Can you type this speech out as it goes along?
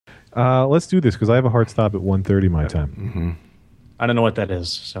Let's do this because I have a hard stop at 1:30 my time. Mm-hmm. I don't know what that is.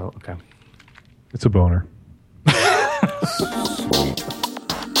 So, okay. It's a boner.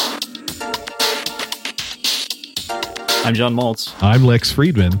 I'm John Maltz. I'm Lex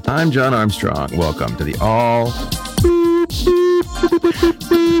Friedman. I'm John Armstrong. Welcome to the all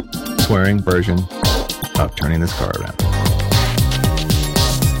swearing version of Turning This Car Around.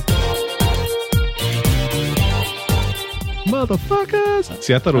 Motherfuckers!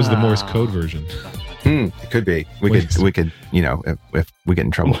 See, I thought it was the Morse code version. It could be. We could, you know, if we get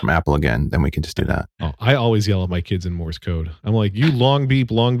in trouble from Apple again, then we can just do that. Oh, I always yell at my kids in Morse code. I'm like, you long beep,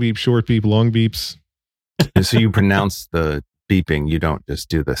 short beep, long beeps. And so you pronounce the beeping. You don't just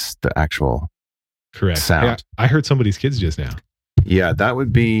do the actual correct sound. Hey, I heard somebody's kids just now. Yeah, that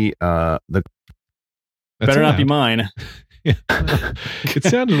would be Better not be mine. Yeah. It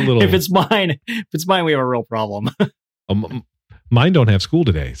sounded a little. If it's mine, we have a real problem. Mine don't have school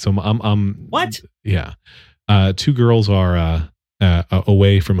today, so I'm. What? Yeah, two girls are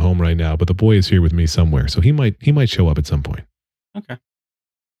away from home right now, but the boy is here with me somewhere, so he might show up at some point. Okay.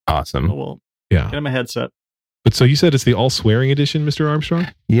 Awesome. Well, yeah. Get him a headset. But so you said it's the all swearing edition, Mr. Armstrong?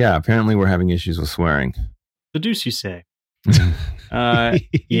 Yeah. Apparently, we're having issues with swearing. The deuce you say.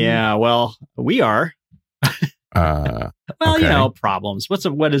 Yeah. Well, we are. Well, okay. you know, problems.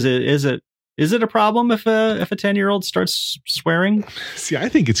 What is it? Is it a problem if a 10-year-old starts swearing? See, I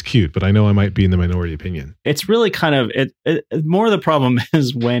think it's cute, but I know I might be in the minority opinion. It's really kind of it more the problem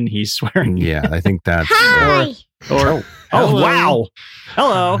is when he's swearing. Yeah, I think that's oh wow.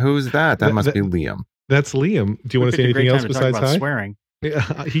 Hello. Who's that? That must be Liam. That's Liam. Do you want to say anything else besides hi? Swearing.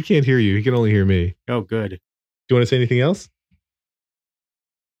 Yeah, he can't hear you. He can only hear me. Oh, good. Do you want to say anything else?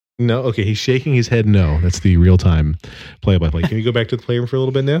 No? Okay, he's shaking his head no. That's the real-time play-by-play. Can you go back to the playroom for a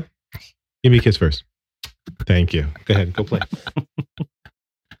little bit now? Give me a kiss first. Thank you. Go ahead. Go play.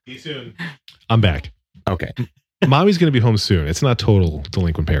 See you soon. I'm back. Okay. Mommy's going to be home soon. It's not total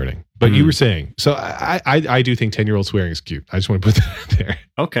delinquent parenting. But you were saying, so I do think 10-year-old swearing is cute. I just want to put that out there.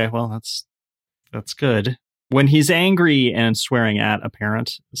 Okay, well, that's good. When he's angry and swearing at a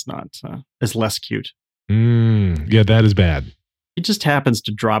parent, it's not is less cute. Yeah, that is bad. He just happens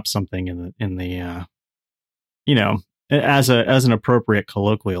to drop something in the you know, as an appropriate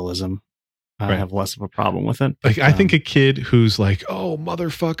colloquialism. I have less of a problem with it. Like I think a kid who's like, "Oh,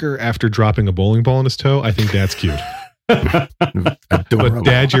 motherfucker," after dropping a bowling ball in his toe, I think that's cute. But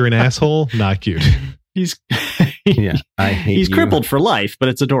Dad, you're an asshole. Not cute. Yeah, I hate. He's crippled for life, but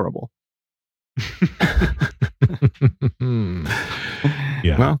it's adorable.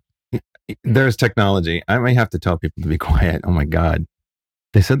 Yeah. Well, there's technology. I may have to tell people to be quiet. Oh my God,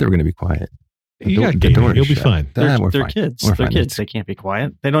 they said they were going to be quiet. You got gaming. You'll be fine. They're kids. They're kids. They can't be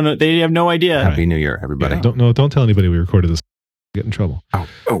quiet. They don't know. They have no idea. Happy New Year, everybody. Yeah, don't tell anybody we recorded this. Get in trouble.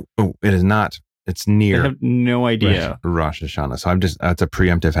 Oh! It is not. It's near. They have no idea. Rosh Hashanah. So that's a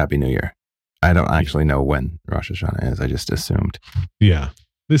preemptive Happy New Year. I don't actually know when Rosh Hashanah is. I just assumed. Yeah.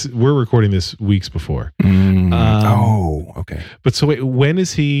 We're recording this weeks before. Okay. But so wait, when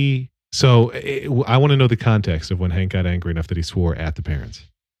is he? So I want to know the context of when Hank got angry enough that he swore at the parents.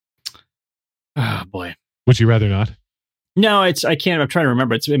 Oh boy. Would you rather not? No, I can't. I'm trying to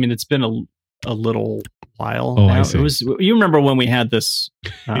remember. It's been a little while. Oh, now. I see. You remember when we had this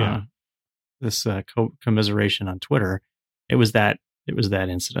yeah. this commiseration on Twitter? It was that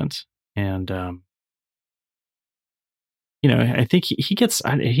incident, and you know, I think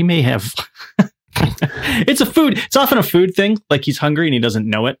he may have. It's often a food thing. Like he's hungry and he doesn't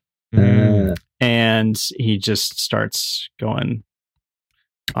know it, and he just starts going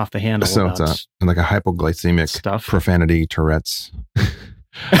off the handle. So it's like a hypoglycemic stuff. Profanity Tourette's.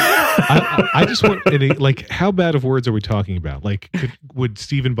 I just want like, how bad of words are we talking about? Like, would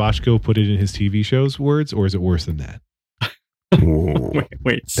Steven Bochco put it in his TV shows words, or is it worse than that?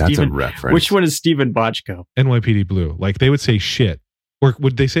 Wait, that's a reference. Which one is Steven Bochco? NYPD Blue. Like they would say shit, or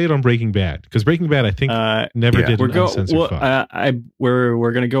would they say it on Breaking Bad? Because Breaking Bad, I think, never did an uncensored fuck.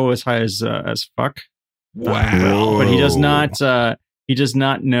 We're gonna go as high as fuck. Wow, but he does not. He does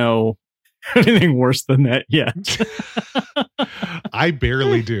not know anything worse than that yet. I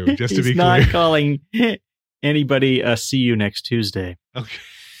barely do. Just to be He's clear, not calling anybody. See you next Tuesday. Okay.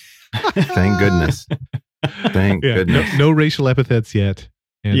 Thank goodness. Thank goodness. No racial epithets yet.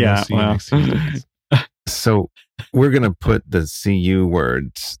 And yeah. See you next Tuesday. So we're going to put the CU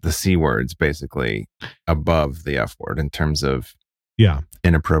words, the C words, basically above the F word in terms of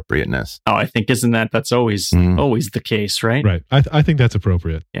inappropriateness. Oh, I think that's always the case, right? Right. I think that's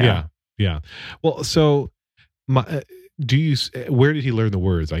appropriate. Yeah. Well, so where did he learn the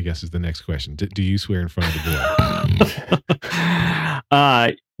words? I guess is the next question. Do you swear in front of the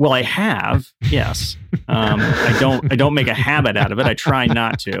boy? Well, I have, yes. I don't make a habit out of it. I try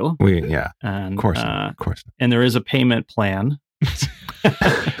not to. Of course. And there is a payment plan.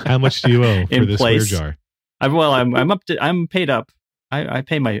 How much do you owe for this swear jar? I'm paid up. I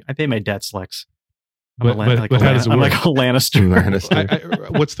pay my debts, Lex. But how does it work? I'm like a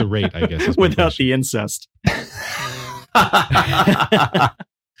Lannister. What's the rate, I guess? Without the incest.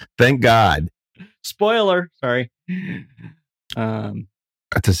 Thank God. Spoiler. Sorry.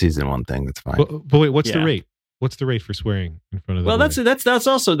 That's a season 1 thing. That's fine. But wait, what's the rate? What's the rate for swearing in front of the boy?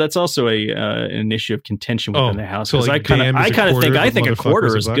 that's also an issue of contention within the house. So like I think a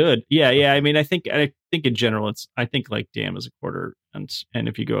quarter is good. Yeah. I mean, I think in general, I think like damn is a quarter, and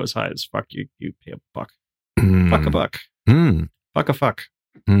if you go as high as fuck, you pay a buck. Fuck a buck. Fuck a fuck.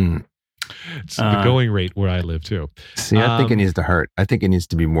 It's the going rate where I live too. See, I think it needs to hurt. I think it needs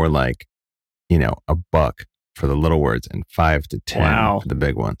to be more like, a buck for the little words and 5 to 10 for the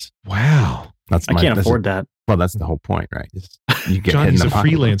big ones. Wow. I can't afford that. Well, that's the whole point, right? You get John, he's a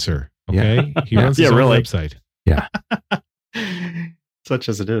freelancer. Okay. Yeah. He runs his own website. Yeah. Such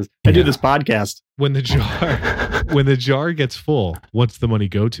as it is. I do this podcast. When the jar gets full, what's the money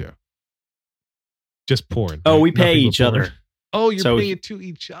go to? Just porn. Oh, we pay each other. Oh, you're paying it to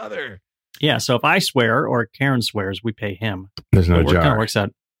each other. Yeah. So if I swear or Karen swears, we pay him. There's no jar. It kind of works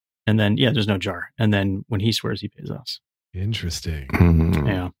out. And then, there's no jar. And then when he swears, he pays us. Interesting. Mm-hmm.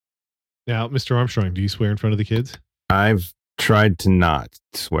 Yeah. Now, Mr. Armstrong, do you swear in front of the kids? I've tried to not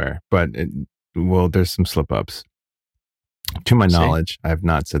swear, but there's some slip-ups. To my knowledge, I have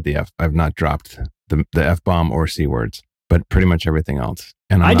not said the F. I've not dropped the F-bomb or C words, but pretty much everything else.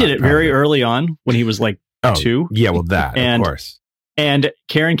 And I did it very early on when he was like 2. Yeah, well, that, of course. And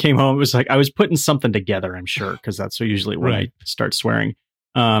Karen came home. It was like I was putting something together, I'm sure, because that's usually when I start swearing.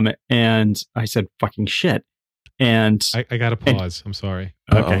 And I said fucking shit. And I got to pause. I'm sorry.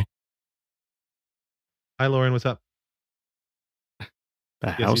 Okay. Hi, Lauren. What's up?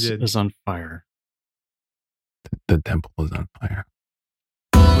 The house is on fire. The temple is on fire.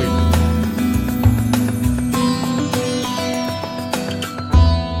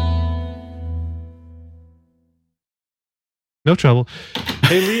 No trouble.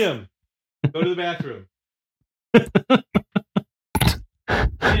 Hey, Liam, go to the bathroom.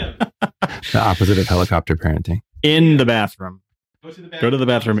 Liam. The opposite of helicopter parenting. In the bathroom. Go to the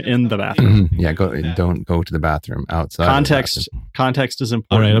bathroom in the bathroom. Yeah, don't go to the bathroom outside. Context is important.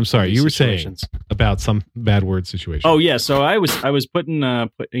 All right, I'm sorry. You were saying about some bad word situation. Oh yeah, so I was putting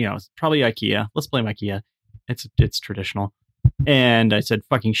probably IKEA. Let's blame IKEA. It's traditional. And I said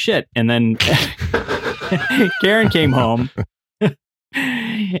fucking shit, and then Karen came home,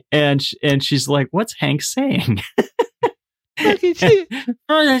 and she's like, "What's Hank saying?" Fucking shit.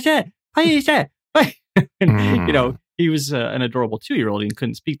 He was an adorable 2-year-old and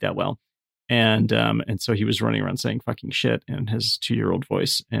couldn't speak that well. And so he was running around saying fucking shit in his 2-year-old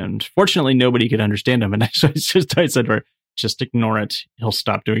voice. And fortunately, nobody could understand him. And I said to her, just ignore it. He'll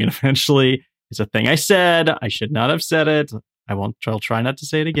stop doing it eventually. It's a thing I said. I should not have said it. I'll try not to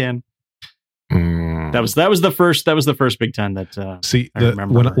say it again. That was the first big time that I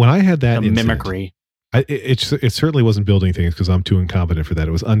remember. When I had that mimicry. It certainly wasn't building things because I'm too incompetent for that.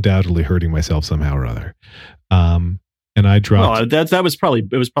 It was undoubtedly hurting myself somehow or other. And I dropped. Well, it was probably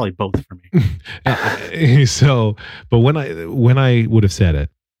both for me. But when I would have said it,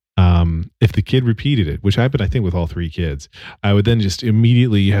 if the kid repeated it, which happened, I think, with all 3 kids, I would then just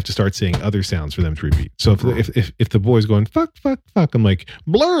immediately you have to start saying other sounds for them to repeat. So if the boy's going fuck, I'm like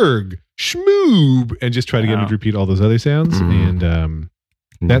blurg, schmoob, and just try to get him to repeat all those other sounds, and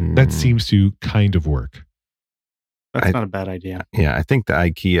that seems to kind of work. That's not a bad idea. Yeah, I think the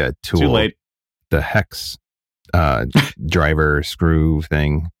IKEA tool, too late. The hex driver screw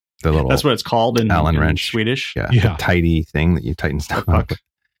thing, that's what it's called in Allen wrench Swedish. Yeah. The tighty thing that you tighten stuff up.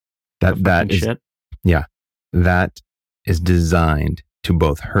 That is shit. Yeah, that is designed to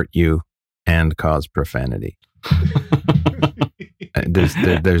both hurt you and cause profanity.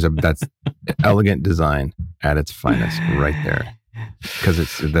 That's elegant design at its finest right there,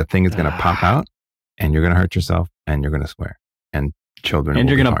 because that thing is going to pop out and you're going to hurt yourself and you're going to swear and children and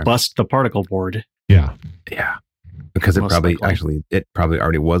you're going to bust the particle board. Yeah because it probably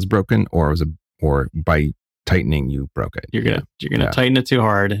already was broken, or by tightening you broke it. You're gonna tighten it too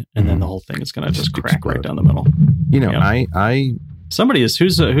hard, and then the whole thing is gonna just crack right down the middle. I somebody is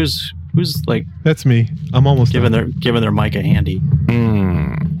who's like, that's me. I'm almost giving their mic a handy.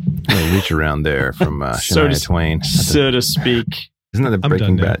 Reach around there from Shania Twain, so to speak. Isn't that the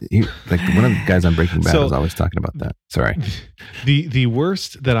Breaking Bad? One of the guys on Breaking Bad was always talking about that. Sorry. The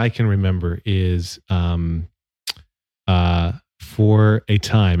worst that I can remember is for a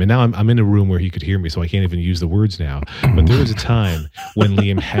time, and now I'm in a room where he could hear me, so I can't even use the words now. But there was a time when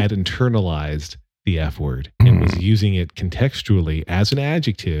Liam had internalized the F word and was using it contextually as an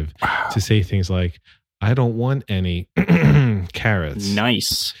adjective to say things like, I don't want any carrots.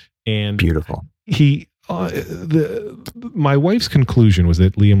 Nice. And Beautiful. He, my wife's conclusion was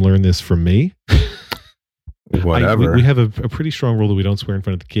that Liam learned this from me. Whatever. We have a pretty strong rule that we don't swear in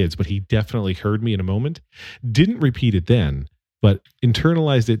front of the kids, but he definitely heard me in a moment. Didn't repeat it then, but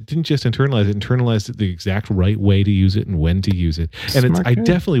internalized it. Didn't just internalize it, internalized it the exact right way to use it and when to use it. And I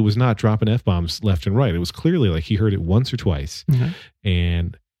definitely was not dropping F-bombs left and right. It was clearly like he heard it once or twice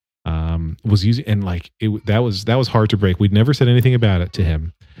and was using, and like that was hard to break. We'd never said anything about it to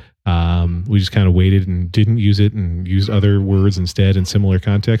him. We just kind of waited and didn't use it and used other words instead in similar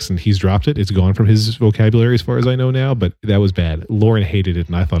contexts, and he's dropped it. It's gone from his vocabulary as far as I know now, but that was bad. Lauren hated it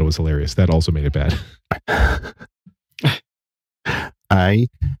and I thought it was hilarious. That also made it bad.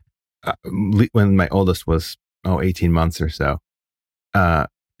 When my oldest was 18 months or so,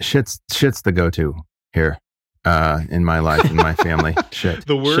 shit's the go-to here in my life, in my family. Shit.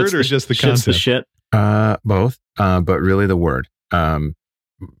 The word shit's or just the concept? The shit? Both, but really the word.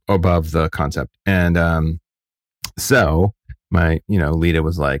 Above the concept. And so my, Lita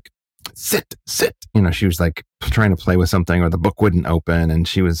was like, sit. She was like trying to play with something, or the book wouldn't open, and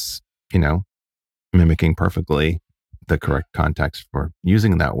she was, mimicking perfectly the correct context for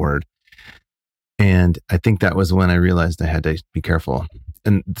using that word. And I think that was when I realized I had to be careful.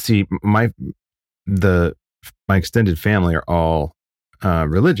 And see, my extended family are all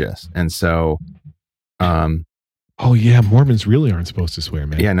religious, and so oh yeah, Mormons really aren't supposed to swear,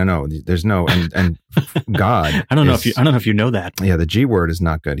 man. Yeah, no, there's no, and God. I don't know if you know that. Yeah, the G word is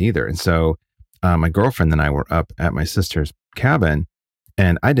not good either. And so, my girlfriend and I were up at my sister's cabin,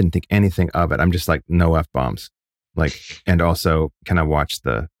 and I didn't think anything of it. I'm just like, no F-bombs, and also can I watch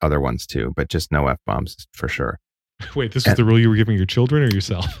the other ones too, but just no F-bombs for sure. Wait, this is the rule you were giving your children or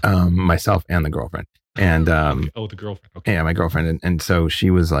yourself? Myself and the girlfriend. And the girlfriend. Okay. Yeah, my girlfriend, and so she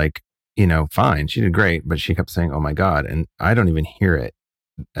was like, fine. She did great, but she kept saying, oh my God. And I don't even hear it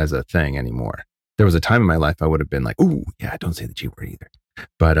as a thing anymore. There was a time in my life I would have been like, ooh, yeah, don't say the G word either.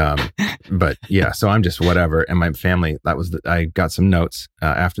 But yeah, so I'm just whatever. And my family, I got some notes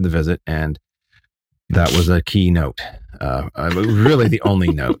after the visit, and that was a key note. Really the only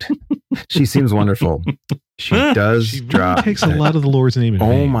note. She seems wonderful. She does she really takes a lot of the Lord's name in vain.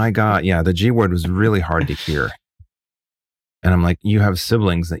 Oh my God. Yeah. The G word was really hard to hear. And I'm like, you have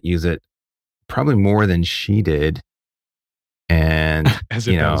siblings that use it probably more than she did. And as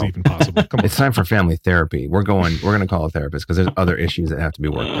if that was even possible. Come on. It's time for family therapy. We're going to call a therapist because there's other issues that have to be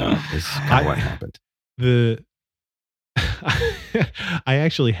worked out. Is kind of what happened. I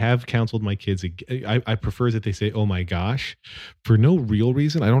actually have counseled my kids. I prefer that they say, "Oh my gosh," for no real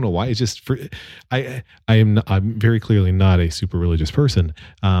reason. I don't know why. It's just I'm very clearly not a super religious person.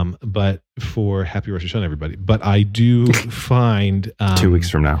 But for Happy Rosh Hashanah, everybody. But I do find 2 weeks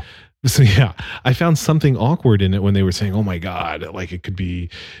from now. So yeah, I found something awkward in it when they were saying, "Oh my God," like it could be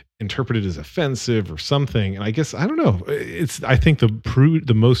interpreted as offensive or something. And I guess, I don't know. I think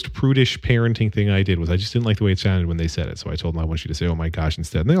the most prudish parenting thing I did was I just didn't like the way it sounded when they said it. So I told them I want you to say, "Oh my gosh,"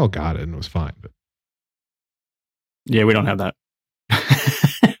 instead. And they all got it and it was fine. But yeah, we don't have that.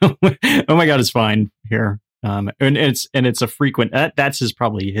 Oh my God is fine here. And it's a frequent, that's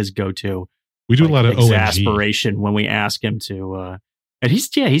probably his go-to. We do a lot of exasperation when we ask him to, and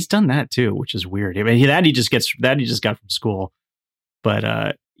he's done that too, which is weird. I mean, he just got from school,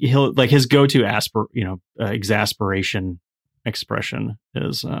 but he'll like his go-to exasperation expression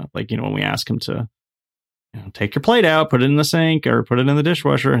is when we ask him to take your plate out, put it in the sink or put it in the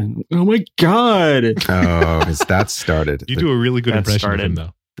dishwasher. And, oh my God! Oh, because that started. You do a really good impression of him,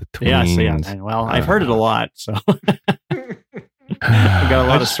 though. Yeah. Well, I've heard it a lot, so. I've got a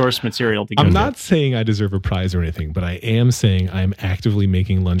lot of source material to go. I'm not saying I deserve a prize or anything, but I am saying I'm actively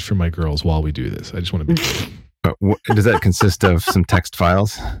making lunch for my girls while we do this. I just want to be. Does that consist of some text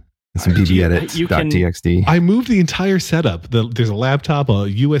files? Some bbedit.txt? I moved the entire setup. There's a laptop, a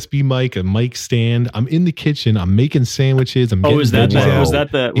USB mic, a mic stand. I'm in the kitchen. I'm making sandwiches. Was that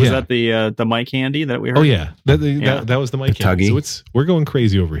the mic handy that we heard? Oh yeah, that was the mic handy. So we're going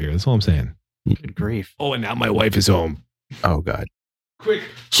crazy over here. That's all I'm saying. Good grief! Oh, and now my wife is home. Oh God! Quick,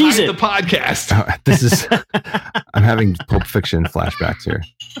 she's the podcast. This is. I'm having Pulp Fiction flashbacks here.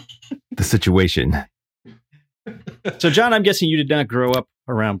 The situation. So, John, I'm guessing you did not grow up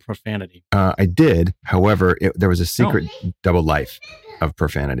around profanity. I did. However, there was a secret double life of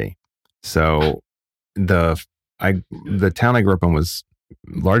profanity. So, the town I grew up in was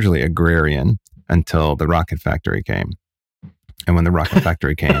largely agrarian until the rocket factory came. And when the Rocket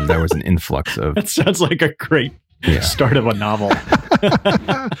Factory came, there was an influx of. That sounds like a great start of a novel.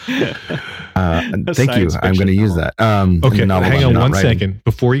 Thank you. I'm going to use that. Okay, hang on one second.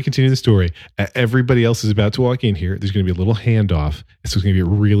 Before you continue the story, everybody else is about to walk in here. There's going to be a little handoff. It's going to be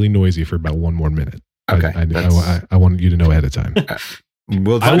really noisy for about 1 more minute. Okay. I want you to know ahead of time.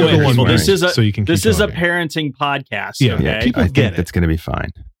 This is a talking. parenting podcast. Yeah, okay? People I get think it. it's going to be fine.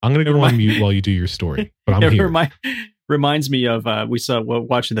 I'm going to go on mute while you do your story, but I'm here. Reminds me of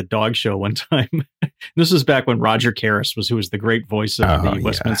watching the dog show one time. This was back when Roger Karras who was the great voice of the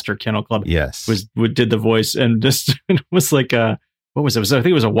Westminster Kennel Club. Yes, did the voice, and this was like what was it? I think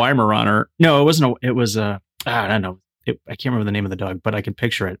it was a Weimaraner. No, it wasn't. It was I don't know. I can't remember the name of the dog, but I can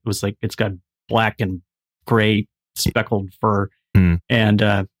picture it. It was like it's got black and gray speckled fur, and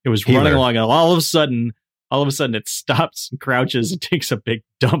it was running along, and all of a sudden it stops and crouches and takes a big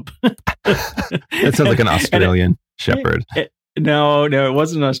dump. That sounds like an Australian shepherd. No, it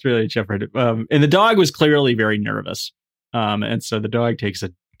wasn't an Australian shepherd. And the dog was clearly very nervous. And so the dog takes a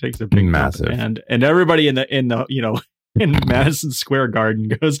big massive dump, and everybody in the in Madison Square Garden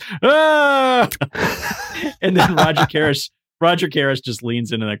goes, ah! And then Roger Karras just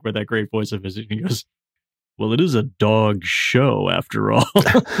leans in with that great voice of his, and he goes, well, it is a dog show after all.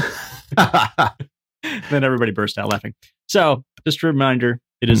 Then everybody burst out laughing. So just a reminder,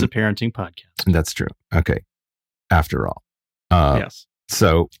 it is a parenting podcast. That's true. Okay. After all. Yes.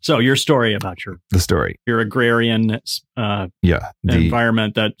 So your story about the story, your agrarian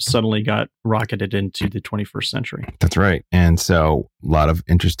environment that suddenly got rocketed into the 21st century. That's right. And so a lot of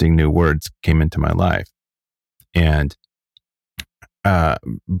interesting new words came into my life. And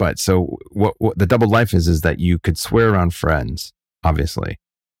but so what the double life is that you could swear around friends, obviously,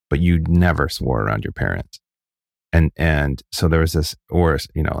 but you never swore around your parents. And so there was this, or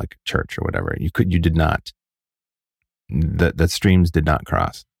like church or whatever, you did not. The streams did not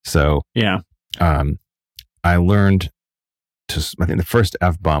cross. So I learned I think the first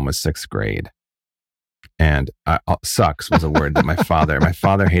F-bomb was 6th grade, and sucks was a word that my father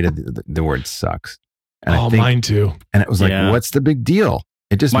hated the word sucks. And mine too. And it was like, what's the big deal?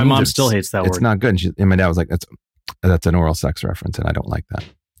 It just my mom still hates that word. It's not good. And my dad was like, that's an oral sex reference, and I don't like that.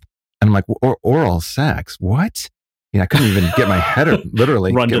 And I'm like, oral sex? What? I couldn't even get my head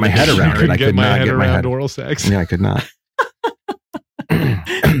literally get my head around it. I could not get my head oral sex. Yeah, I could not.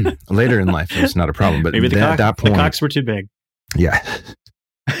 Later in life, it's not a problem, but maybe at that point, the cocks were too big. Yeah.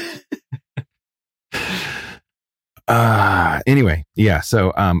 Anyway, yeah.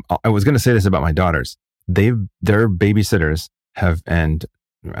 So I was going to say this about my daughters. Their babysitters and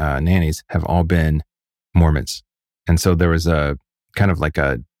nannies have all been Mormons, and so there was a kind of like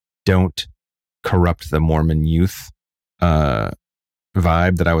a don't corrupt the Mormon youth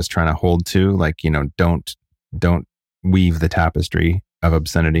vibe that I was trying to hold to, like don't weave the tapestry of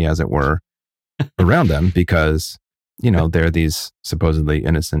obscenity, as it were, around them, because they're these supposedly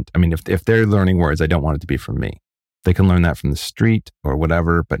innocent. I mean, if they're learning words, I don't want it to be from me. They can learn that from the street or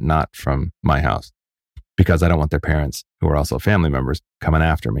whatever, but not from my house, because I don't want their parents, who are also family members, coming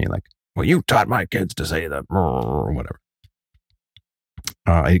after me like, well, you taught my kids to say that or whatever.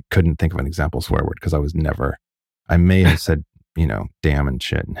 I couldn't think of an example swear word because I may have said, damn and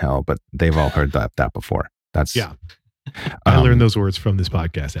shit and hell, but they've all heard that before. That's I learned those words from this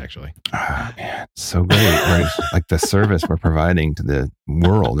podcast, actually. Man, so great. Right? Like the service we're providing to the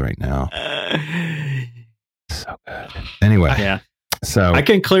world right now. So good. Anyway. Yeah. So I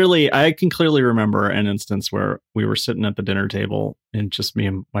can clearly remember an instance where we were sitting at the dinner table and just me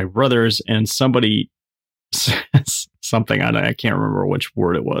and my brothers, and somebody says something, I can't remember which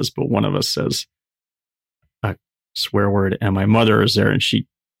word it was, but one of us says a swear word, and my mother is there, and she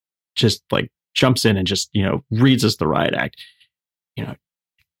just like jumps in and just, reads us the riot act.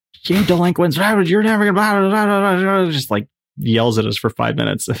 You delinquents, you're never gonna blah, blah, blah, blah, just like yells at us for 5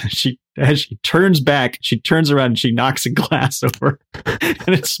 minutes. And as she turns around and she knocks a glass over and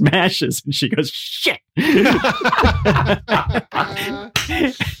it smashes, and she goes, shit. And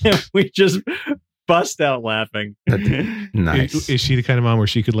we just bust out laughing. Nice. Is she the kind of mom where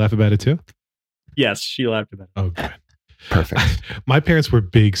she could laugh about it too? Yes, she laughed about it. Oh, good. Perfect. My parents were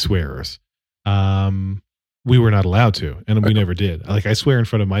big swearers. We were not allowed to, and we never did. Like, I swear in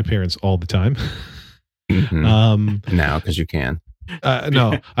front of my parents all the time. Mm-hmm. Now, because you can.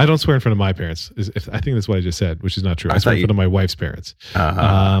 No, I don't swear in front of my parents. I think that's what I just said, which is not true. I swear in front of my wife's parents.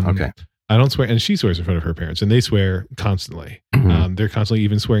 Okay. I don't swear, and she swears in front of her parents, and they swear constantly. Mm-hmm. They're constantly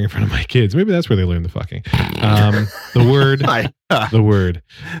even swearing in front of my kids. Maybe that's where they learn the fucking. The word.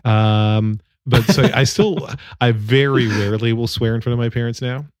 But so I very rarely will swear in front of my parents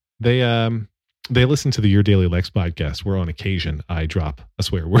now. They they listen to the Your Daily Lex podcast, where on occasion I drop a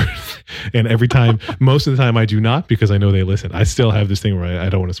swear word. And every time, most of the time I do not, because I know they listen. I still have this thing where I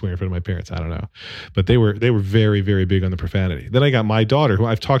don't want to swear in front of my parents. I don't know. But they were very, very big on the profanity. Then I got my daughter, who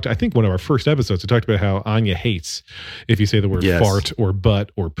I've talked to, I think one of our first episodes, I talked about how Anya hates if you say the word fart or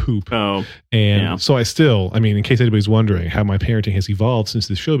butt or poop. Oh. And so I still, I mean, in case anybody's wondering how my parenting has evolved since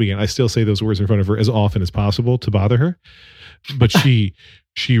the show began, I still say those words in front of her as often as possible to bother her. But she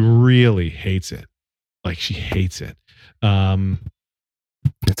really hates it. Like, she hates it.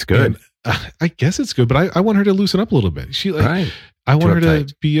 It's good. I guess it's good, but I want her to loosen up a little bit. I want her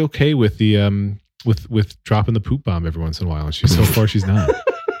to be okay with the with dropping the poop bomb every once in a while, and so far she's not.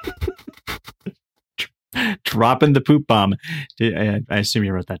 Dropping the poop bomb. I assume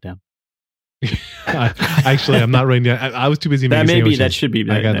you wrote that down. Actually, I'm not writing down. I was too busy. That should be.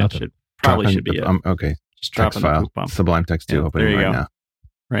 I got nothing. Should probably should be it. Okay. Just dropping the poop bomb. Sublime Text 2. There you go. Now.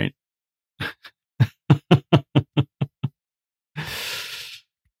 Right.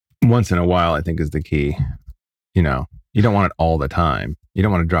 Once in a while, I think, is the key. You know, you don't want it all the time. You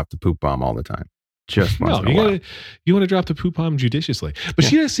don't want to drop the poop bomb all the time. Just once in a while. You want to drop the poop bomb judiciously. But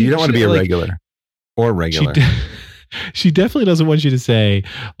she does. You don't want to be irregular or regular. She definitely doesn't want you to say,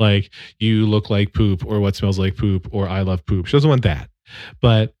 like, you look like poop, or what smells like poop, or I love poop. She doesn't want that.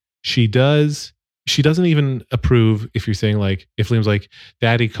 But she doesn't even approve if you're saying, like, if Liam's like,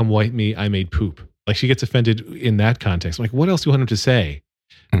 Daddy, come wipe me, I made poop. Like, she gets offended in that context. I'm like, what else do you want him to say?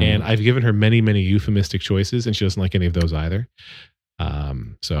 Mm-hmm. And I've given her many, many euphemistic choices, and she doesn't like any of those either.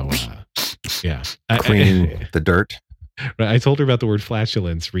 Yeah. Clean the dirt. Right. I told her about the word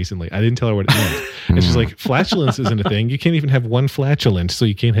flatulence recently. I didn't tell her what it meant. And she's like, flatulence isn't a thing. You can't even have one flatulent, so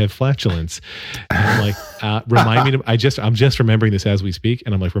you can't have flatulence. And I'm like, remind me I'm just remembering this as we speak.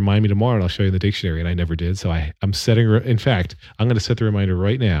 And I'm like, remind me tomorrow and I'll show you the dictionary. And I never did. So I'm setting her. In fact, I'm going to set the reminder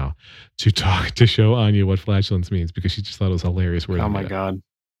right now to show Anya what flatulence means, because she just thought it was a hilarious word. Oh my God.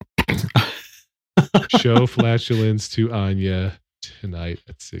 Show flatulence to Anya tonight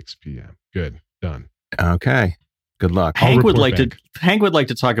at 6 p.m. Good. Done. Okay. Good luck. Hank would like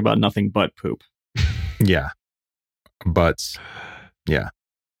to talk about nothing but poop. Yeah. Butts. Yeah.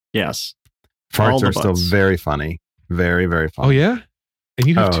 Yes. Farts are still very funny. Very, very funny. Oh, yeah? And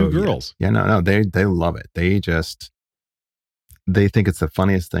you have two girls. Yeah, no. They love it. They think it's the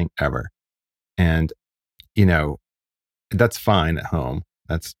funniest thing ever. And, you know, that's fine at home.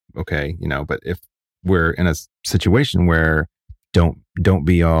 That's okay, you know, but if we're in a situation where don't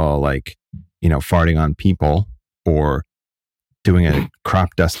be all like, you know, farting on people, or doing a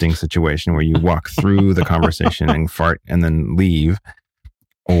crop dusting situation where you walk through the conversation and fart and then leave,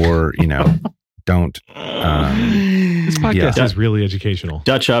 or, you know, don't. This podcast is really educational.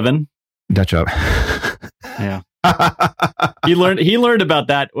 Dutch oven. Yeah. He learned about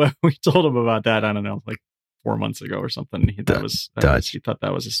that. We told him about that, I don't know, like 4 months ago or something. He thought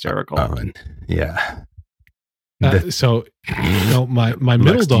that was hysterical. Oven. Yeah. So, you know, my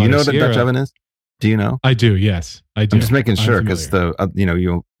middle daughter, do you know what Sierra, a Dutch oven is? Do you know? I do. Yes, I do. I'm just making sure, because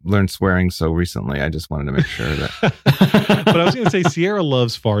you learned swearing so recently. I just wanted to make sure that. But I was going to say, Sierra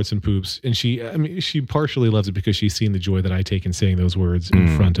loves farts and poops, and she partially loves it because she's seen the joy that I take in saying those words in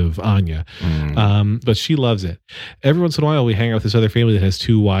front of Anya. But she loves it. Every once in a while, we hang out with this other family that has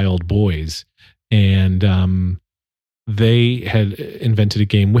 2 wild boys, and they had invented a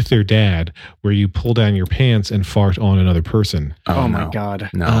game with their dad where you pull down your pants and fart on another person. Oh my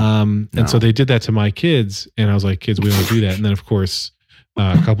God. No. And so they did that to my kids, and I was like, kids, we don't do that. And then, of course,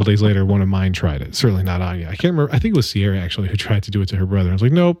 a couple days later, one of mine tried it. Certainly not Anya. I can't remember. I think it was Sierra, actually, who tried to do it to her brother. I was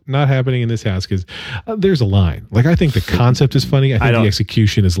like, nope, not happening in this house, because there's a line. Like, I think the concept is funny. I think the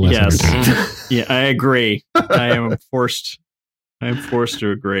execution is less entertaining. Yeah, I agree. I am forced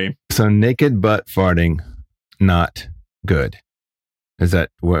to agree. So naked butt farting, not good. Is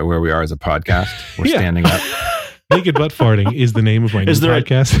that where we are as a podcast? We're standing up. Naked butt farting is the name of my new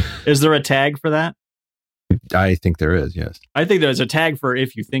podcast. Is there a tag for that? I think there is, yes. I think there's a tag for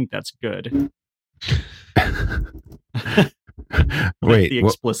if you think that's good. Wait, the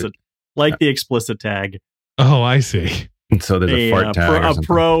explicit tag. Oh, I see. So there's a fart tag. A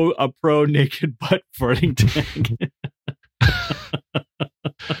pro naked butt farting tag.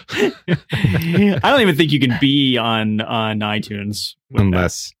 I don't even think you can be on iTunes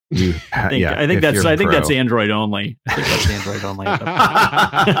unless you. I think that's Android only.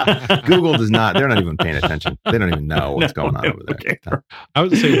 Google does not. They're not even paying attention. They don't even know what's going on over there. Okay. I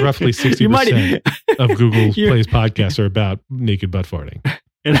would say roughly 60% of Google Play's podcasts are about naked butt farting,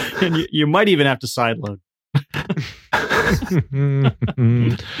 and you might even have to sideload. If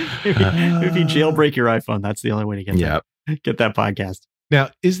you jailbreak your iPhone, that's the only way to get that podcast. Now,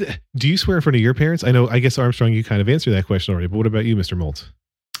 do you swear in front of your parents? I guess Armstrong, you kind of answered that question already, but what about you, Mr. Moltz?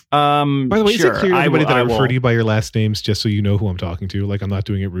 By the way, sure. is it clear to everybody that I refer will. to you by your last names just so you know who I'm talking to? Like I'm not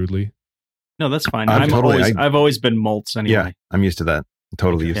doing it rudely. No, that's fine. I've I've always been Moltz anyway. Yeah, I'm used to that.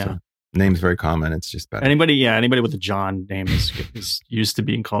 Totally used Yeah. to it. Name's very common. It's just better. Anybody with a John name is used to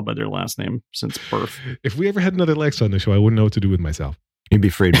being called by their last name since birth. If we ever had another Lex on the show, I wouldn't know what to do with myself. You'd be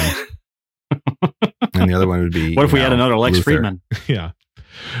Friedman. And the other one would be. What if we had another Lex Luther. Friedman? Yeah.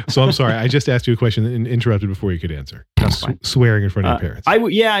 So I'm sorry. I just asked you a question and interrupted before you could answer. That's fine. Swearing in front of your parents.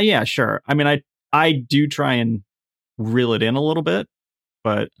 Yeah, sure. I mean, I do try and reel it in a little bit,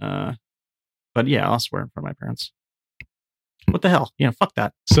 but yeah, I'll swear in front of my parents. What the hell? Fuck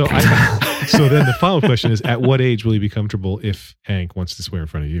that. So then the follow-up question is, at what age will you be comfortable if Hank wants to swear in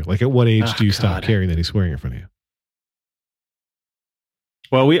front of you? Like at what age do you stop caring that he's swearing in front of you?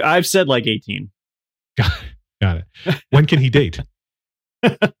 Well, I've said like 18. Got it. When can he date?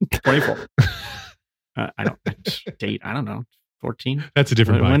 24. I don't date. I don't know. 14. That's a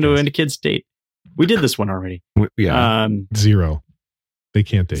different When do podcast. kids date? We did this one already. Yeah. 0. They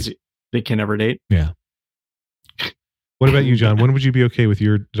can't date. They can never date. Yeah. What about you, John? When would you be okay with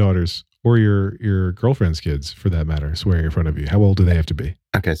your daughters or your girlfriend's kids, for that matter, swearing in front of you? How old do they have to be?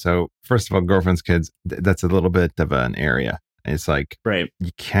 Okay, so first of all, girlfriend's kids, that's a little bit of an area. It's like Right.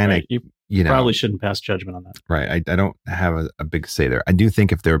 you can't, Right. you know, Probably shouldn't pass judgment on that. right. I don't have a big say there. I do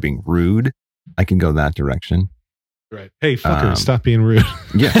think if they're being rude, I can go that direction. Right. Hey, fucker, stop being rude.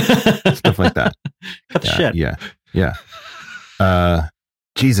 Yeah, stuff like that. Cut the shit. Yeah.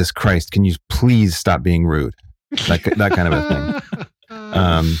 Jesus Christ, can you please stop being rude? That kind of a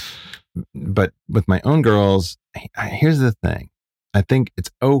thing. But with my own girls, here's the thing. I think it's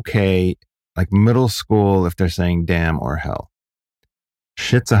okay, like middle school, if they're saying damn or hell.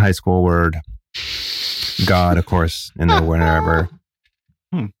 Shit's a high school word. God, of course, in there whenever.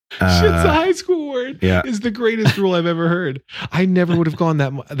 Shit's a high school word. Yeah. Is the greatest rule I've ever heard. I never would have gone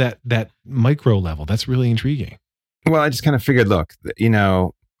that micro level. That's really intriguing. Well, I just kind of figured, look,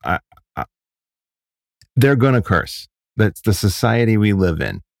 they're going to curse. That's the society we live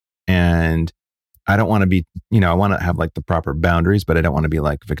in. And I don't want to be, I want to have like the proper boundaries, but I don't want to be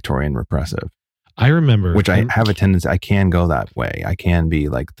like Victorian repressive. I remember. Which I have a tendency, I can go that way. I can be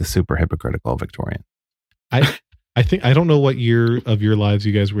like the super hypocritical Victorian. I think, I don't know what year of your lives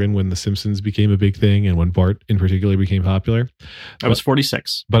you guys were in when The Simpsons became a big thing and when Bart in particular became popular. I was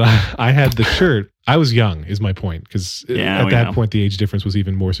 46. But I had the shirt. I was young is my point, because at that point the age difference was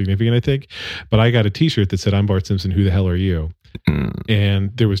even more significant, I think. But I got a t-shirt that said, "I'm Bart Simpson, who the hell are you?"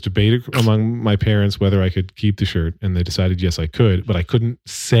 And there was debate among my parents whether I could keep the shirt, and they decided yes I could, but I couldn't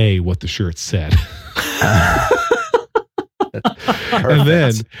say what the shirt said. And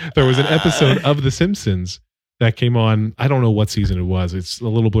then there was an episode of The Simpsons that came on. I don't know what season it was. It's a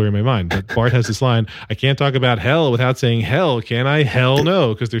little blurry in my mind. But Bart has this line, "I can't talk about hell without saying hell, can I? Hell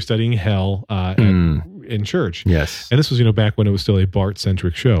no," because they're studying hell in church. Yes. And this was, back when it was still a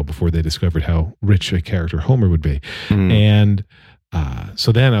Bart-centric show before they discovered how rich a character Homer would be. And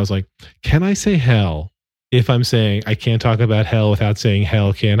so then I was like, can I say hell if I'm saying I can't talk about hell without saying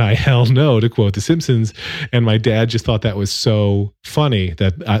hell, can I? Hell no, to quote The Simpsons. And my dad just thought that was so funny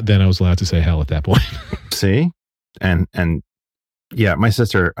that then I was allowed to say hell at that point. See? And yeah,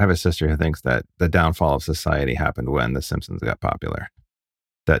 I have a sister who thinks that the downfall of society happened when The Simpsons got popular.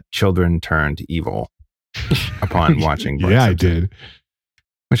 That children turned evil upon watching Bart Yeah, Simpson. I did.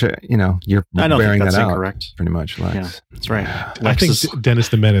 Which, you're I don't bearing think that's that out incorrect. pretty much, Lex. Yeah, that's right. I think Dennis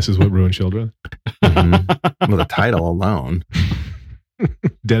the Menace is what ruined children. Mhm. Well, the title alone.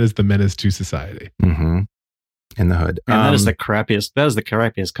 Dennis the Menace to society. In the hood. Man, that is the crappiest. That is the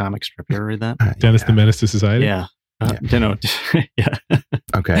crappiest comic strip. You ever read that? Dennis the Menace to society? Yeah. Yeah.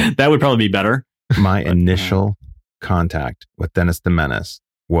 Okay. That would probably be better. My initial contact with Dennis the Menace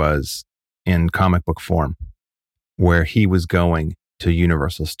was in comic book form, where he was going to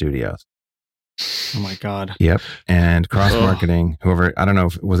Universal Studios. Oh my God. Yep. And cross marketing, whoever, I don't know,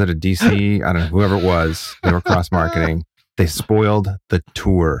 was it a DC? I don't know, whoever it was, they were cross marketing. They spoiled the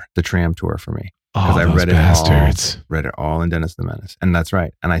tour, the tram tour for me. Because I read it all in Dennis the Menace. And that's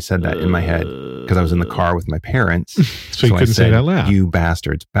right. And I said that in my head because I was in the car with my parents. So you couldn't say it out loud. You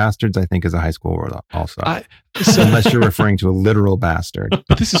bastards. Bastards, I think, is a high school word also. Unless you're referring to a literal bastard.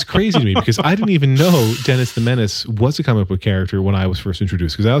 But this is crazy to me because I didn't even know Dennis the Menace was a comic book character when I was first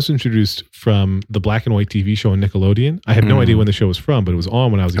introduced. Because I was introduced from the black and white TV show on Nickelodeon. I have no idea when the show was from, but it was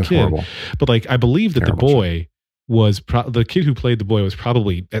on when I was a kid. Horrible. But I believe that Terrible the boy was the kid who played the boy was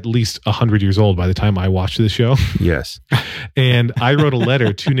probably at least 100 years old by the time I watched the show. Yes. And I wrote a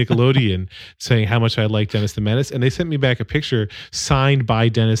letter to Nickelodeon saying how much I liked Dennis the Menace. And they sent me back a picture signed by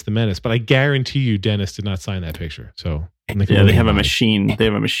Dennis the Menace. But I guarantee you Dennis did not sign that picture. So yeah, they have a machine. They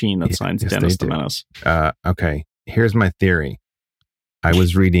have a machine that signs Dennis the Menace. Okay. Here's my theory. I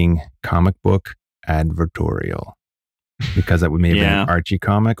was reading comic book advertorial because that would maybe be an Archie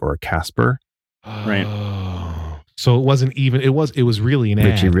comic or a Casper. Right. So it wasn't even, it was really an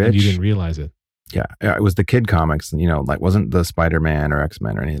Richie ad Rich. and you didn't realize it. Yeah. It was the kid comics, like wasn't the Spider-Man or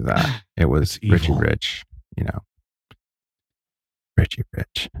X-Men or any of that. It was Richie Rich, Richie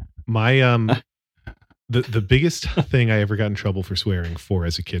Rich. My, the biggest thing I ever got in trouble for swearing for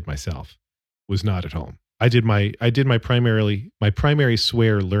as a kid myself was not at home. I did my primary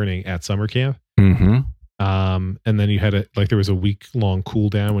swear learning at summer camp. Mm-hmm. And then you had there was a week-long cool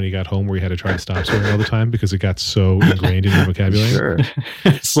down when you got home where you had to try to stop swearing all the time because it got so ingrained in your vocabulary. Sure.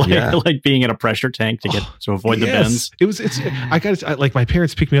 It's like being in a pressure tank to avoid the bends. My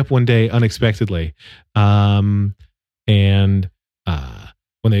parents picked me up one day unexpectedly.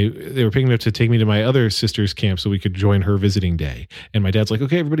 When they were picking me up to take me to my other sister's camp so we could join her visiting day. And my dad's like,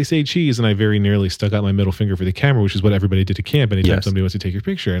 okay, everybody say cheese. And I very nearly stuck out my middle finger for the camera, which is what everybody did to camp anytime somebody wants to take your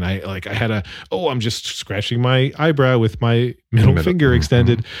picture. And I'm just scratching my eyebrow with my middle finger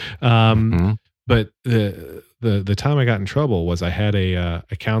extended. But the time I got in trouble was I had a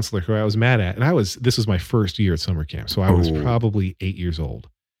counselor who I was mad at. And this was my first year at summer camp. So I was probably 8 years old.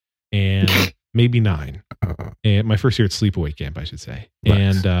 And maybe 9. And my first year at sleepaway camp, I should say.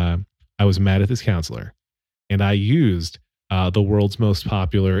 Nice. And I was mad at this counselor. And I used the world's most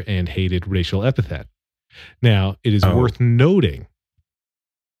popular and hated racial epithet. Now, it is worth noting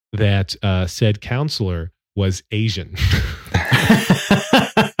that said counselor was Asian.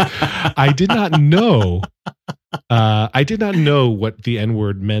 I did not know what the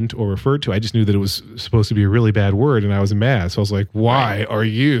N-word meant or referred to. I just knew that it was supposed to be a really bad word, and I was mad. So I was like, why are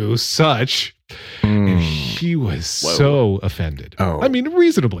you such? And he was so offended. I mean,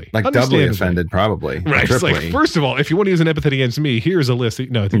 reasonably. Like doubly offended, probably. Right. It's like, first of all, if you want to use an epithet against me, here's a list.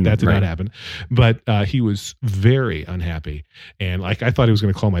 No, I think that did not happen. But he was very unhappy. And I thought he was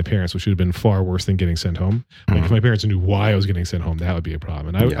going to call my parents, which would have been far worse than getting sent home. If my parents knew why I was getting sent home, that would be a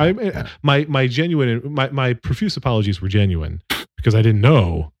problem. And my profuse apologies were genuine because I didn't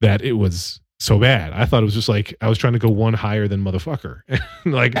know that it was so bad. I thought it was just I was trying to go one higher than motherfucker.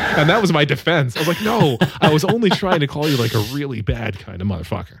 And that was my defense. I was like, no, I was only trying to call you a really bad kind of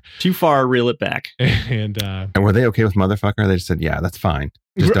motherfucker. Too far, reel it back. And were they okay with motherfucker? They just said, yeah, that's fine.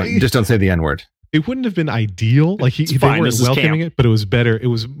 Just don't say the N-word. It wouldn't have been ideal. They weren't welcoming it, but it was better. It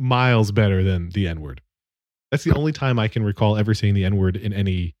was miles better than the N-word. That's the only time I can recall ever saying the N-word in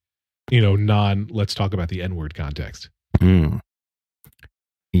any, let's talk about the N-word context.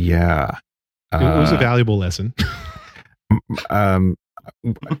 Yeah. It was a valuable lesson.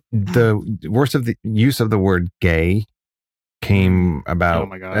 The worst of the use of the word gay came about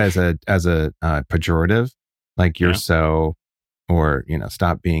as a pejorative, like you're so, or,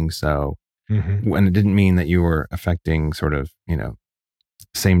 stop being so. When it didn't mean that you were affecting sort of,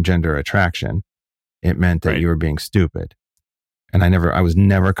 same gender attraction. It meant that you were being stupid. And I was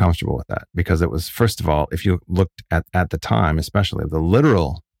never comfortable with that because it was, first of all, if you looked at the time, especially the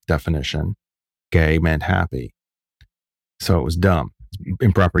literal definition, gay meant happy. So it was dumb.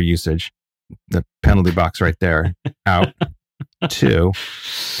 Improper usage. The penalty box right there. Out. 2,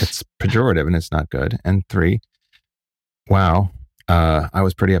 it's pejorative and it's not good. And 3, wow, I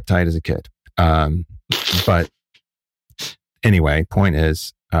was pretty uptight as a kid. But anyway, point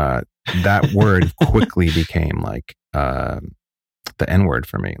is, that word quickly became the N-word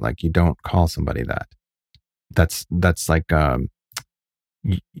for me. You don't call somebody that. That's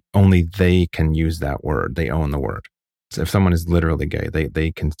only they can use that word. They own the word. So if someone is literally gay,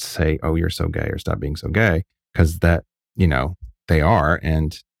 they can say, oh, you're so gay, or stop being so gay, because that, they are,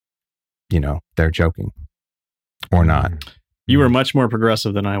 and, they're joking or not. You were much more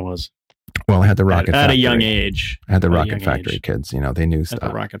progressive than I was. Well, I had the Rocket Factory. At a young age. I had the Rocket Factory kids, they knew stuff. At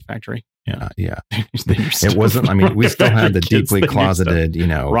the Rocket Factory. Yeah. It wasn't, we still had the deeply closeted,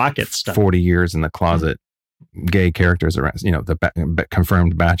 rocket stuff. 40 years in the closet gay characters around, the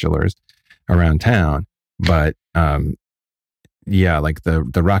confirmed bachelors around town. But the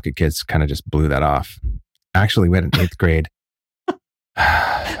Rocket kids kind of just blew that off. Actually, we had an 8th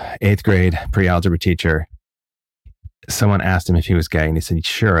grade pre-algebra teacher. Someone asked him if he was gay, and he said,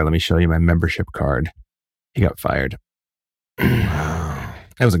 sure, let me show you my membership card. He got fired. That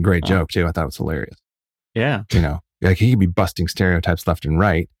was a great joke too. I thought it was hilarious. Yeah. He could be busting stereotypes left and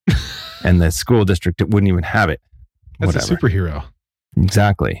right, and the school district wouldn't even have it. That's whatever. a superhero.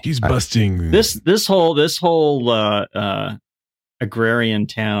 Exactly. He's busting This whole agrarian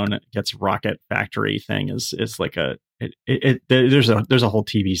town gets rocket factory thing is like there's a whole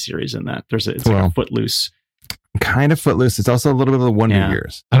TV series in that. It's like a Footloose. Kind of Footloose. It's also a little bit of the Wonder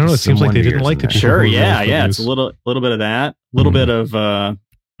Years. I don't know. It seems like they didn't Years like in the there. people Sure, who wrote yeah. It's Footloose. a little bit of that. A little bit of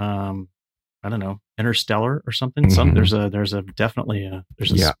I don't know, Interstellar or something. There's a definitely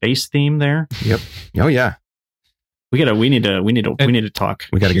there's a space theme there. Yep. Oh yeah. We need to talk.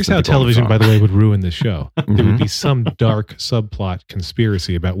 We got to get Here's how television, by the way, would ruin this show. There would be some dark subplot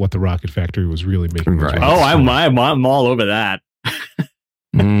conspiracy about what the rocket factory was really making. Right. Oh, I'm all over that.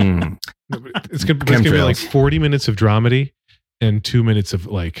 It's gonna be like 40 minutes of dramedy and 2 minutes of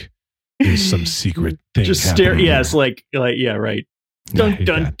like there's some secret thing. Just happening stare. Yeah, here. it's like yeah, right. Dun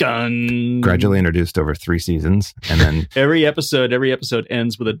dun dun. Gradually introduced over 3 seasons, and then every episode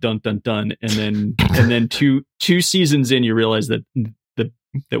ends with a dun dun dun, and then two seasons in, you realize that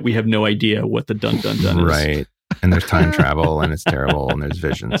we have no idea what the dun dun dun is. Right. And there's time travel, and it's terrible, and there's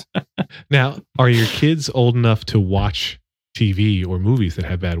visions. Now, are your kids old enough to watch TV or movies that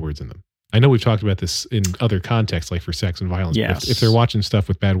have bad words in them? I know we've talked about this in other contexts, like for sex and violence. Yes. If they're watching stuff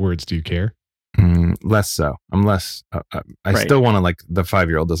with bad words, do you care? Less so. I'm less. I still want to, like, the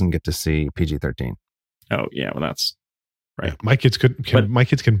 5-year-old doesn't get to see PG-13. Oh yeah, well that's right. Yeah, my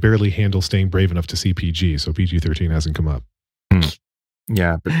kids can barely handle staying brave enough to see PG, so PG-13 hasn't come up.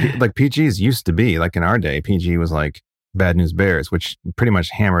 Yeah, but like PGs used to be, like in our day, PG was like Bad News Bears, which pretty much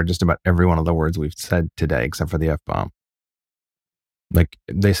hammered just about every one of the words we've said today, except for the F-bomb. Like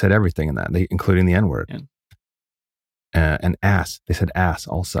they said everything in that, including the N-word. Yeah. And ass. They said ass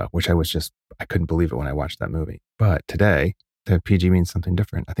also, which I couldn't believe it when I watched that movie. But today, the PG means something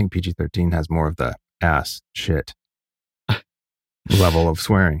different. I think PG-13 has more of the ass shit level of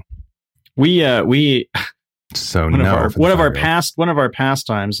swearing. So one of our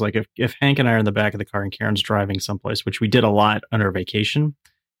pastimes, like if Hank and I are in the back of the car and Karen's driving someplace, which we did a lot on our vacation,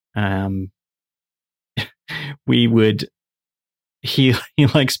 we would. He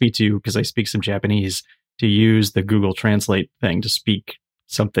likes me to, because I speak some Japanese, to use the Google Translate thing to speak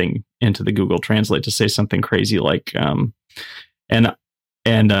something into the Google Translate to say something crazy like, I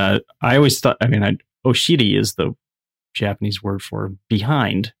always thought, oshiri is the Japanese word for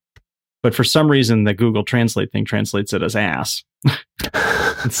behind. But for some reason, the Google Translate thing translates it as ass.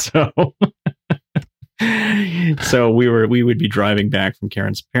 So we would be driving back from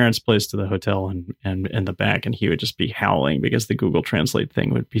Karen's parents' place to the hotel and in the back, and he would just be howling because the Google Translate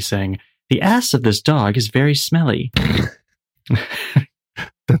thing would be saying, "The ass of this dog is very smelly."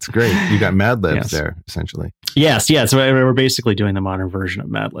 That's great. You got Mad Libs there, essentially. Yes. So we're basically doing the modern version of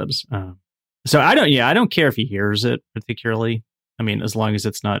Mad Libs. So I don't care if he hears it particularly. I mean, as long as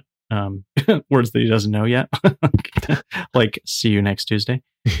it's not words that he doesn't know yet, like "see you next Tuesday,"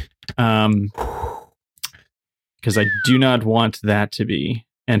 because I do not want that to be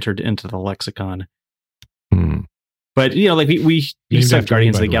entered into the lexicon. But like we said,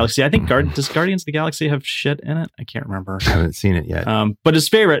 Guardians of the Galaxy. I think does Guardians of the Galaxy have shit in it? I can't remember. I haven't seen it yet. But his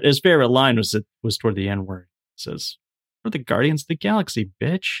favorite line was toward the end where it says, "For the Guardians of the Galaxy,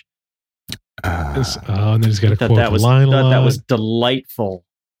 bitch." And then he's got to quote that was delightful.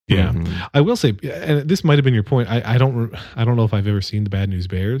 Yeah, I will say, and this might have been your point. I don't know if I've ever seen the Bad News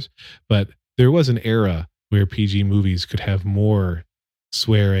Bears, but there was an era where PG movies could have more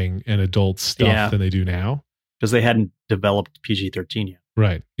swearing and adult stuff than they do now, because they hadn't developed PG-13 yet.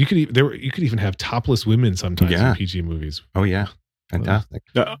 Right. You could even have topless women sometimes in PG movies. Oh yeah, fantastic.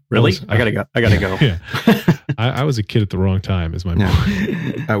 Really? I gotta go. Yeah. I was a kid at the wrong time, is my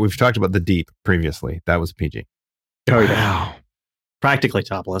point. We've talked about The Deep previously. That was PG. Oh yeah. Wow. Practically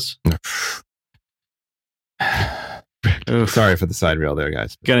topless. Sorry for the side rail there,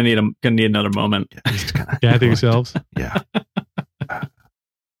 guys. Gonna need another moment. Gather yourselves. Yeah.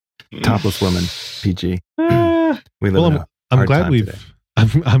 Topless women, PG. We live I'm glad we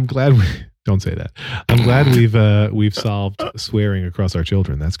don't say that. I'm glad we've solved swearing across our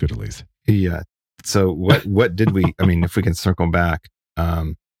children. That's good, at least. Yeah. So what did we? I mean, if we can circle back,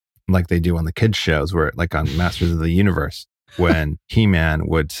 like they do on the kids shows, where like on Masters of the Universe, when He-Man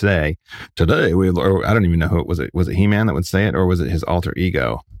would say, "Today or I don't even know who it was. Was it He-Man that would say it, or was it his alter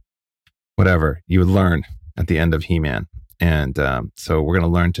ego? Whatever. You would learn at the end of He-Man, and so we're going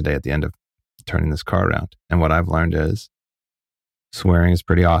to learn today at the end of turning this car around. And what I've learned is swearing is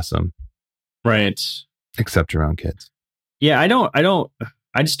pretty awesome, right? Except around kids. Yeah, I don't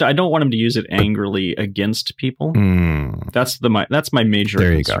want him to use it angrily against people. That's my major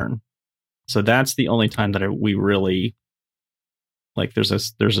concern. So that's the only time that we really like. There's a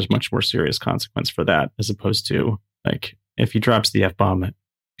much more serious consequence for that, as opposed to Like if he drops the F-bomb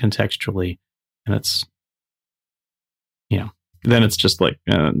contextually, and it's, then it's just like,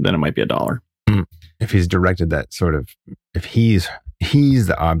 then it might be $1. If he's directed that sort of, if he's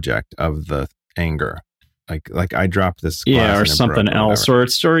the object of the anger, like I dropped this glass or and it something broke else,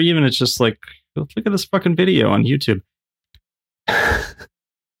 or even it's just like, look at this fucking video on YouTube.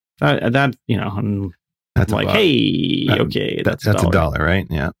 that I'm that's like, hey, okay, that's $1, right?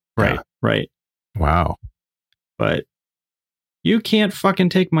 Yeah, right. Wow, but you can't fucking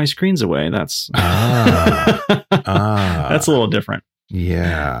take my screens away. That's that's a little different.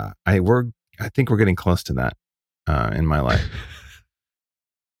 Yeah, I think we're getting close to that in my life.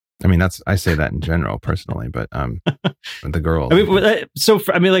 I mean, I say that in general, personally, but the girls.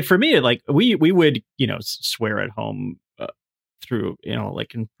 I mean, for me, like we would, swear at home through,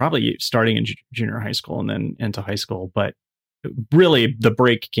 like probably starting in junior high school and then into high school. But really, the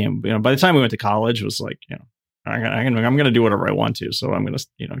break came. By the time we went to college, it was like, I'm going to do whatever I want to. So I'm going to,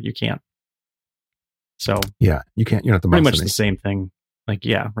 you can't. So yeah, you can't. You're not the pretty much the same thing. Like,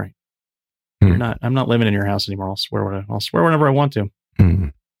 yeah, right. You're not. I'm not living in your house anymore. I'll swear whenever I want to.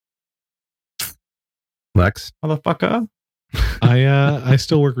 Lex, motherfucker. I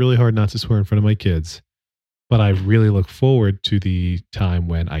still work really hard not to swear in front of my kids, but I really look forward to the time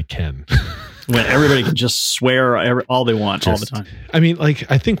when I can. When everybody can just swear all they want all the time. I mean,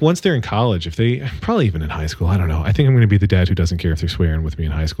 like, I think once they're in college, probably even in high school, I don't know. I think I'm going to be the dad who doesn't care if they're swearing with me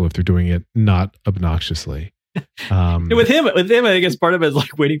in high school, if they're doing it not obnoxiously. With him, I think it's part of it is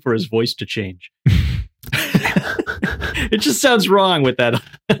like waiting for his voice to change. It just sounds wrong with that.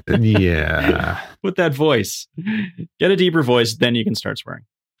 Yeah. With that voice. Get a deeper voice, then you can start swearing.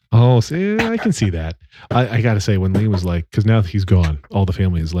 Oh, see, I can see that. I got to say, when Lee was like, because now he's gone, all the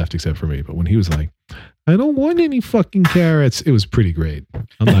family is left except for me. But when he was like, I don't want any fucking carrots, it was pretty great.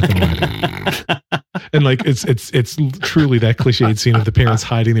 I'm not going to lie to you. And like, it's truly that cliched scene of the parents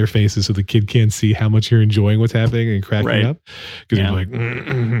hiding their faces so the kid can't see how much you're enjoying what's happening and cracking up. Because you're like,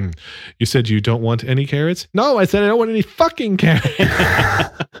 you said you don't want any carrots? No, I said I don't want any fucking carrots.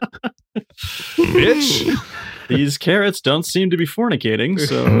 Bitch. These carrots don't seem to be fornicating,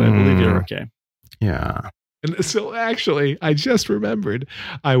 so I believe you're okay. Yeah. And so actually, I just remembered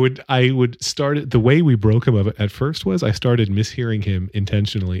I would start it. The way we broke him up at first was I started mishearing him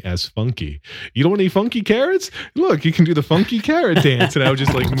intentionally as funky. You don't want any funky carrots? Look, you can do the funky carrot dance. And I would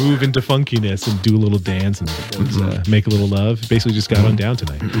just like move into funkiness and do a little dance and make a little love. Basically just got on down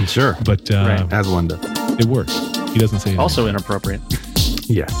tonight. Sure. But as one does. It works. He doesn't say anything. Also inappropriate.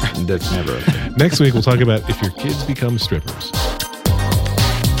 Yes. That's never okay. Next week, we'll talk about if your kids become strippers.